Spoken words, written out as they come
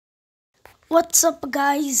What's up,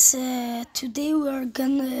 guys? Today we're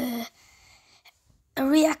gonna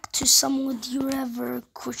react to some Would You Ever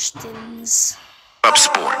questions. Up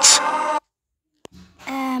sports.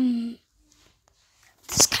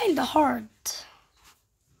 It's kinda hard.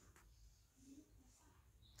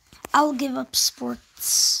 I'll give up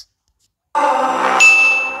sports. Give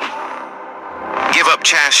up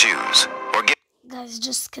cashews or give. Guys,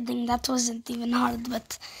 just kidding. That wasn't even hard,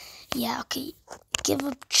 but yeah, okay. Give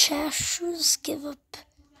up cashews, give up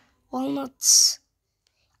walnuts.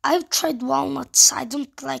 I've tried walnuts. I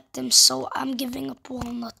don't like them, so I'm giving up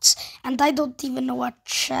walnuts. And I don't even know what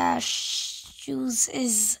cashews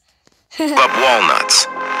is. Give up walnuts.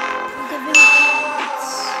 I'm giving up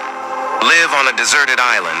walnuts. Live on a deserted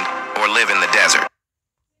island or live in the desert.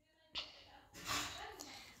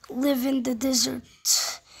 Live in the desert.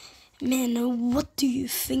 Man, what do you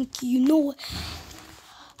think? You know...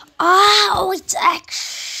 it's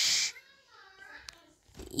actually...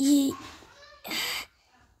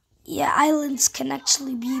 Yeah, islands can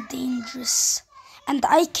actually be dangerous. And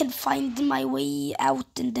I can find my way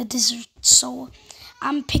out in the desert, so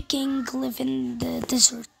I'm picking live in the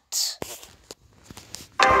desert.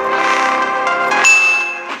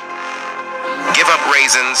 Give up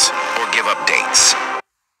raisins or give up dates.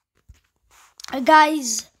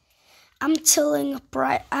 Guys, I'm telling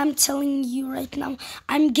you right now,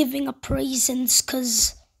 I'm giving up raisins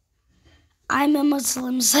because I'm a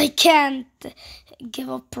Muslim, so I can't give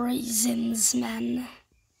up raisins, man.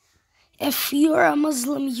 If you're a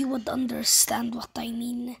Muslim, you would understand what I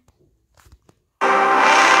mean.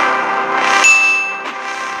 Damn!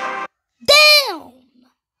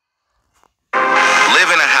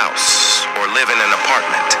 Live in a house or live in an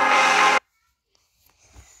apartment.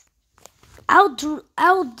 I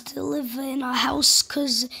would live in a house,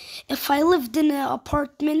 because if I lived in an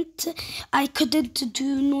apartment, I couldn't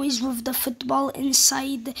do noise with the football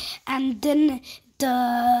inside, and then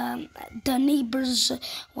the neighbors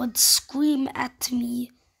would scream at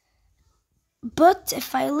me. But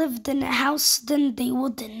if I lived in a house, then they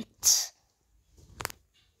wouldn't.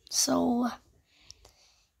 So,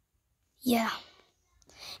 yeah.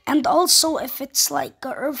 And also, if it's like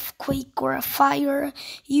an earthquake or a fire,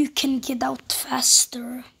 you can get out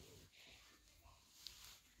faster.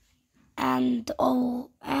 And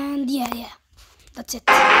yeah, that's it.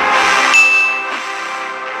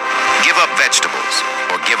 Give up vegetables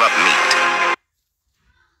or give up meat.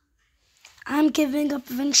 I'm giving up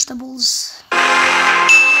vegetables.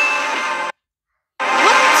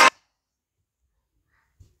 What?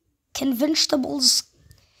 Can vegetables...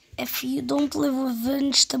 If you don't live with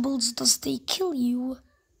vegetables, does they kill you?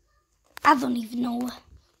 I don't even know.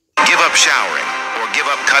 Give up showering or give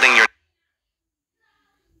up cutting your...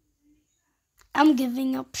 I'm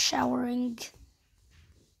giving up showering.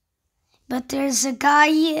 But there's a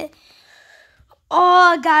guy...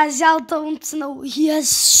 Oh, guys, I don't know. He has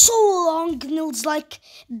so long nails, like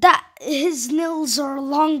that. His nails are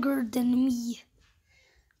longer than me.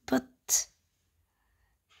 But...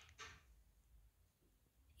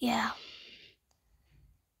 yeah.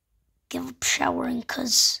 Give up showering,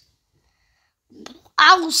 cause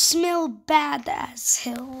I'll smell bad as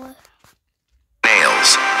hell.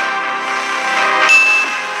 Nails.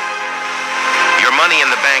 Your money in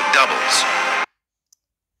the bank doubles.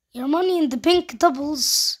 Your money in the bank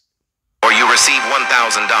doubles. Or you receive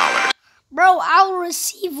 $1,000. Bro, I'll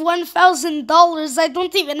receive $1,000. I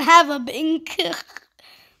don't even have a bank.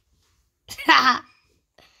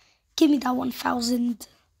 Give me that 1,000.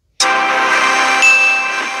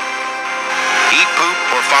 Eat poop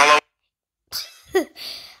or follow?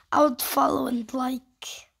 I would follow and like.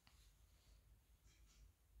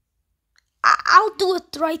 I'll do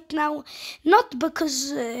it right now. Not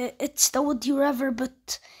because it's the Would You Ever,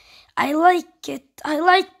 but I like it. I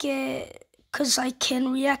like it because I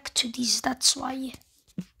can react to these. That's why.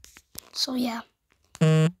 So yeah.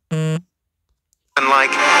 And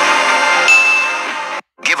like,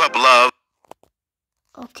 give up love.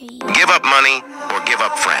 Okay. Give up money or give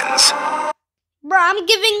up friends. Bro, I'm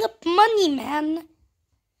giving up money, man.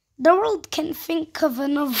 The world can think of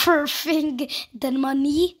another thing than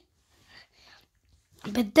money.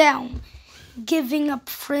 But damn, giving up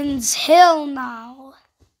friends, hell no.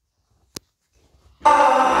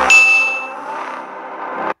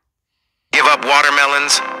 Give up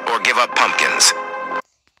watermelons or give up pumpkins.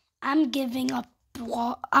 I'm giving up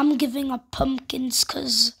pumpkins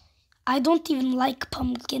because I don't even like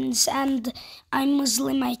pumpkins, and I'm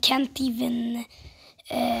Muslim. I can't even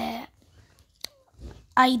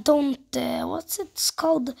I don't what's it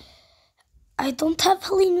called? I don't have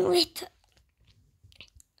halal. Wait,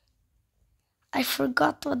 I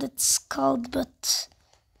forgot what it's called, but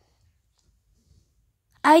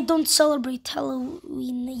I don't celebrate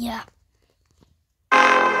Halloween, yeah.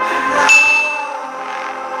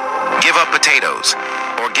 Give up potatoes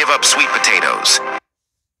or give up sweet potatoes.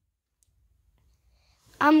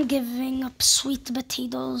 I'm giving up sweet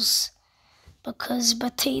potatoes because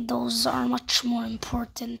potatoes are much more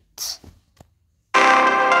important. Give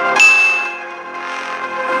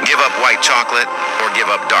up white chocolate or give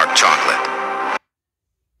up dark chocolate.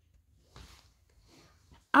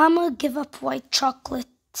 I'ma give up white chocolate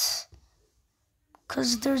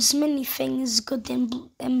because there's many things good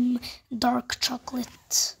in dark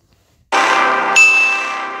chocolate.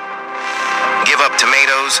 Give up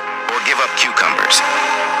tomatoes or give up cucumbers.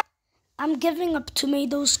 I'm giving up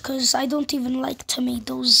tomatoes because I don't even like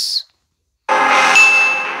tomatoes. Give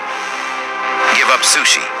up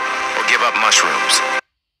sushi or give up mushrooms.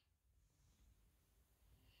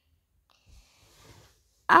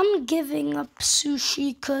 I'm giving up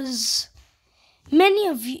sushi because many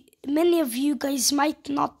of you guys might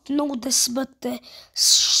not know this, but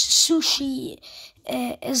sushi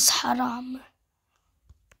is haram.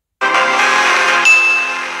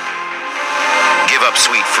 Give up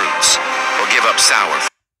sweet fruits or give up sour.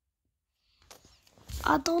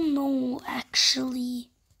 I don't know, actually.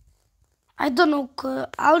 I don't know.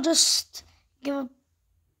 I'll just give up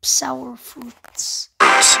sour fruits.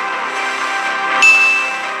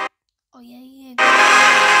 Oh, yeah.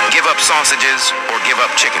 Give up sausages or give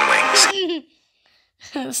up chicken wings.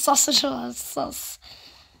 Sausage or sauce.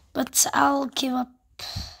 But I'll give up.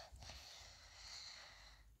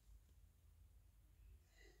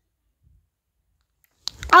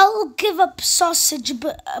 I'll give up sausage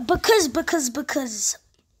because.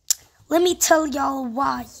 Let me tell y'all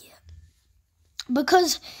why.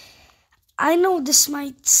 Because I know this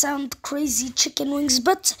might sound crazy, chicken wings,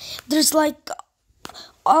 but there's like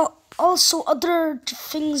also other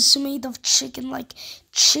things made of chicken, like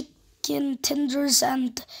chicken tenders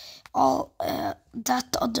and all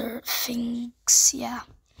that other things, yeah.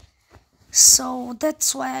 So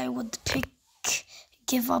that's why I would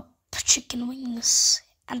give up chicken wings.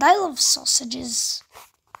 And I love sausages.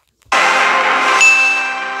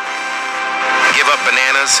 Give up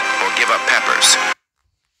bananas or give up peppers.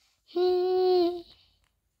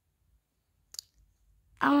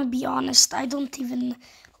 I'm gonna be honest, I don't even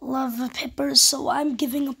love peppers, so I'm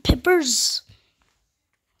giving up peppers.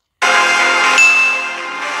 Eat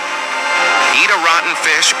a rotten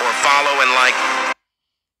fish or follow and like.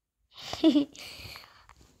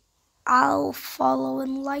 I'll follow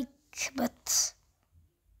and like, but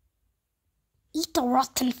eat a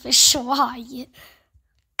rotten fish, why?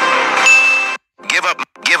 Give up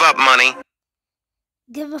money.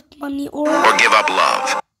 Give up money or give up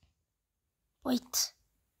love. Wait,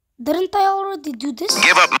 didn't I already do this?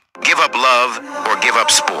 Give up love or give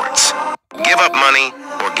up sports. Give up money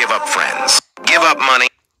or give up friends. Give up money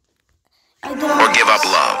or give up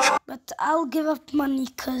love. But I'll give up money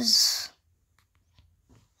because,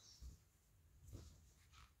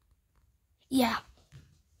 yeah,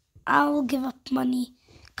 I'll give up money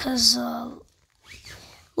because love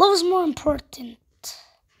is more important.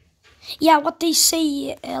 Yeah, what they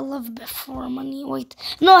say, love before money. Wait,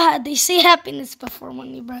 no, they say happiness before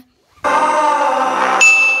money, bruh.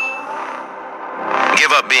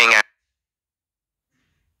 Give up being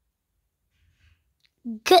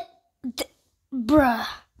bruh.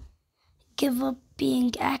 Give up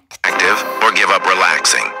being active or give up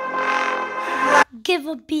relaxing. Give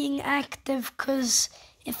up being active, cause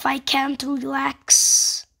if I can't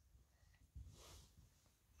relax,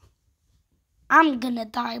 I'm gonna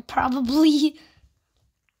die probably.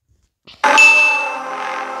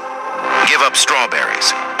 Give up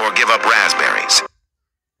strawberries or give up raspberries.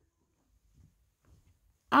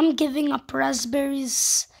 I'm giving up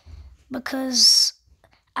raspberries because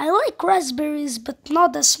I like raspberries, but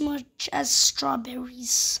not as much as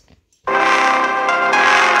strawberries.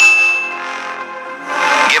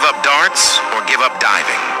 Give up darts or give up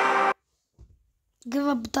diving. Give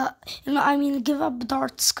up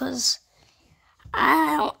darts, cause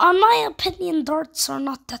on my opinion, darts are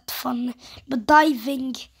not that fun, but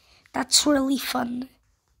diving, that's really fun.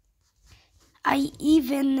 I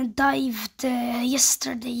even dived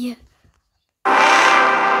yesterday.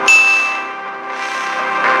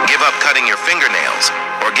 Give up cutting your fingernails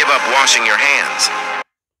or give up washing your hands.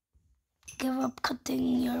 Give up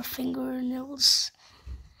cutting your fingernails.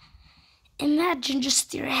 Imagine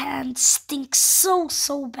just your hands stink so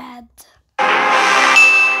bad.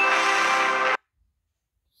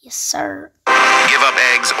 Yes, sir. Give up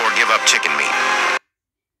eggs or give up chicken meat.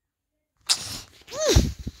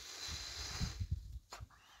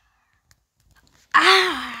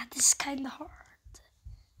 This is kind of hard.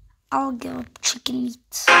 I'll give up chicken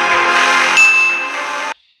meat. Give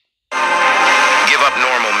up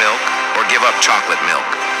normal milk or give up chocolate milk.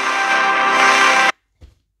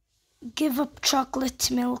 Give up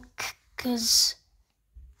chocolate milk, because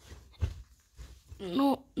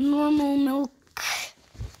normal milk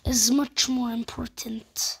is much more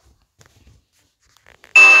important.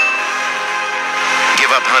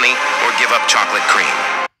 Give up honey or give up chocolate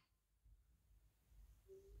cream.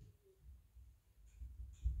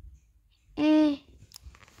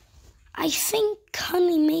 I think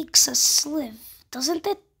honey makes us live, doesn't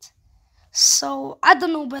it? So, I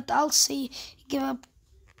don't know, but I'll say give up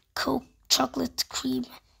Coke chocolate cream.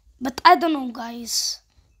 But I don't know, guys.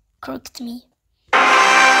 Correct me. Give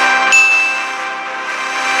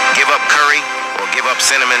up curry or give up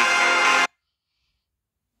cinnamon.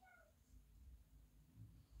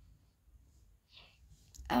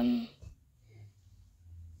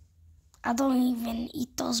 I don't even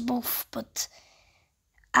eat those both, but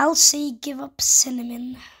I'll say give up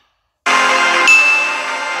cinnamon.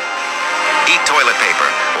 Eat toilet paper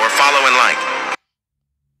or follow and like.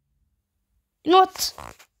 You know what?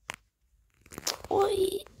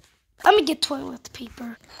 Let me get toilet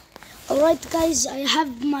paper. Alright guys, I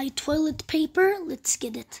have my toilet paper. Let's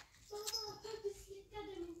get it.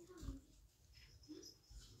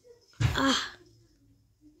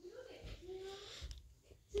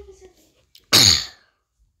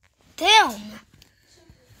 Damn.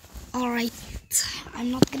 Alright,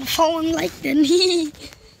 I'm not gonna fall in like then.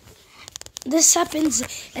 This happens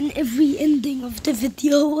in every ending of the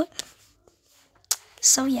video.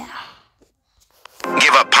 So yeah.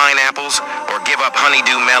 Give up pineapples or give up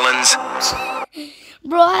honeydew melons.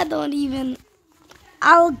 Bro,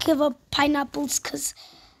 I'll give up pineapples because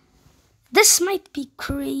this might be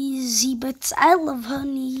crazy, but I love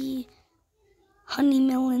honey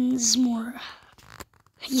melons more.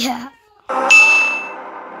 Yeah.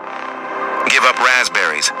 Give up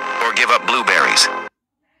raspberries or give up blueberries.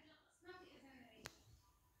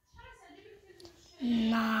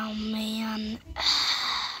 Nah, man.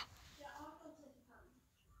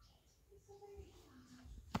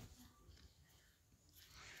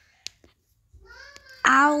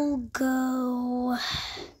 I'll go...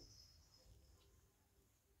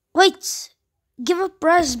 Wait! Give up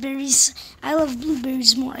raspberries. I love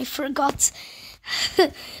blueberries more. I forgot.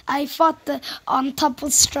 I thought on top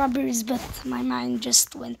of strawberries, but my mind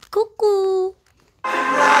just went cuckoo.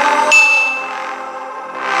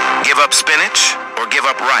 Give up spinach or give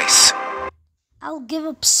up rice. I'll give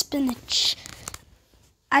up spinach.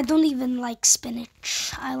 I don't even like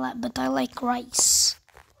spinach. But I like rice.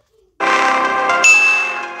 Give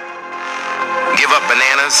up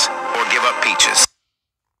bananas or give up peaches.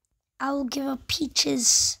 I'll give up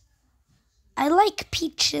peaches. I like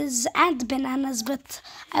peaches and bananas, but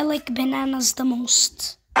I like bananas the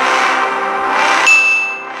most. Give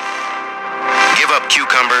up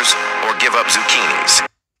cucumbers or give up zucchinis.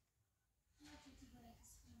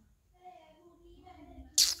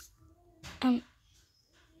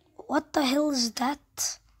 What the hell is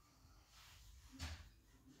that?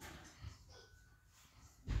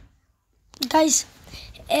 Guys,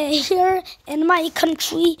 here in my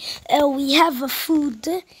country, we have a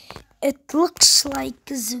food. It looks like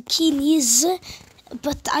zucchinis,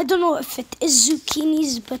 but I don't know if it is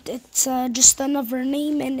zucchinis, but it's just another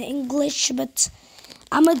name in English. But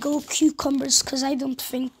I'm gonna go cucumbers because I don't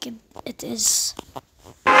think it is.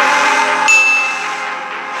 Give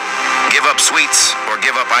up sweets or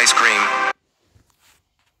give up ice cream.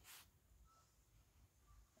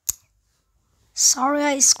 Sorry,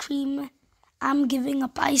 ice cream. I'm giving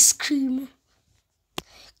up ice cream.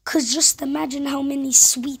 Cause just imagine how many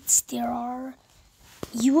sweets there are.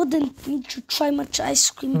 You wouldn't need to try much ice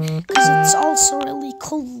cream because it's also really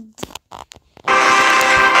cold.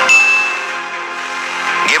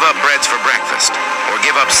 Give up breads for breakfast or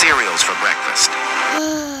give up cereals for breakfast.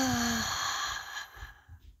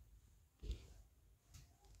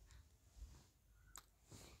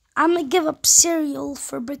 I'm gonna give up cereal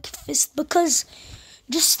for breakfast because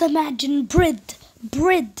just imagine bread.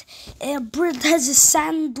 Bread has a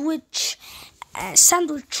sandwich.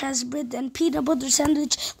 Sandwich has bread and peanut butter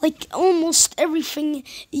sandwich. Like almost everything,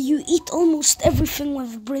 you eat almost everything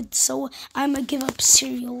with bread. So I'm gonna give up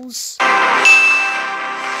cereals. Give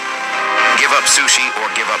up sushi or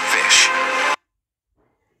give up fish.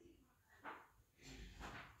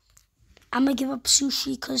 I'm gonna give up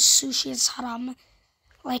sushi because sushi is haram.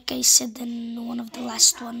 Like I said in one of the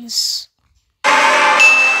last ones.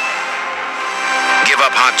 Give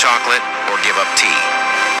up hot chocolate or give up tea.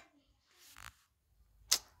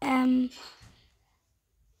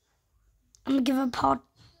 I'm gonna give up hot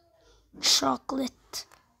chocolate.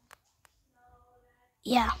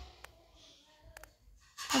 Yeah.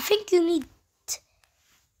 I think you need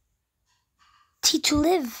tea to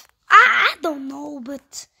live. I don't know,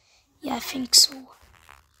 but yeah, I think so.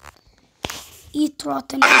 Eat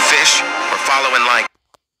rotten fish or follow and like.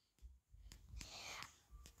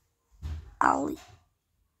 I'll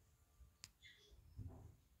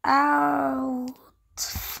out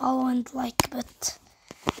follow and like, but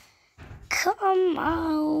come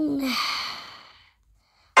on.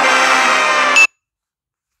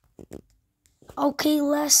 Okay,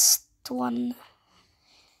 last one.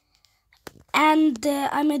 And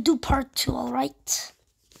I'm gonna do part 2, alright?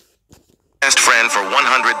 Best friend for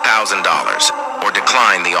 $100,000 or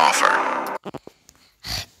decline the offer.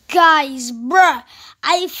 Guys, bruh,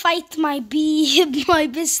 I fight my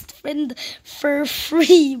best friend for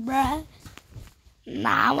free, bruh.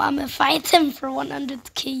 Now I'm gonna fight him for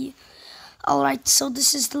 100k. Alright, so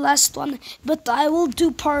this is the last one, but I will do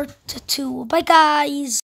part 2. Bye, guys.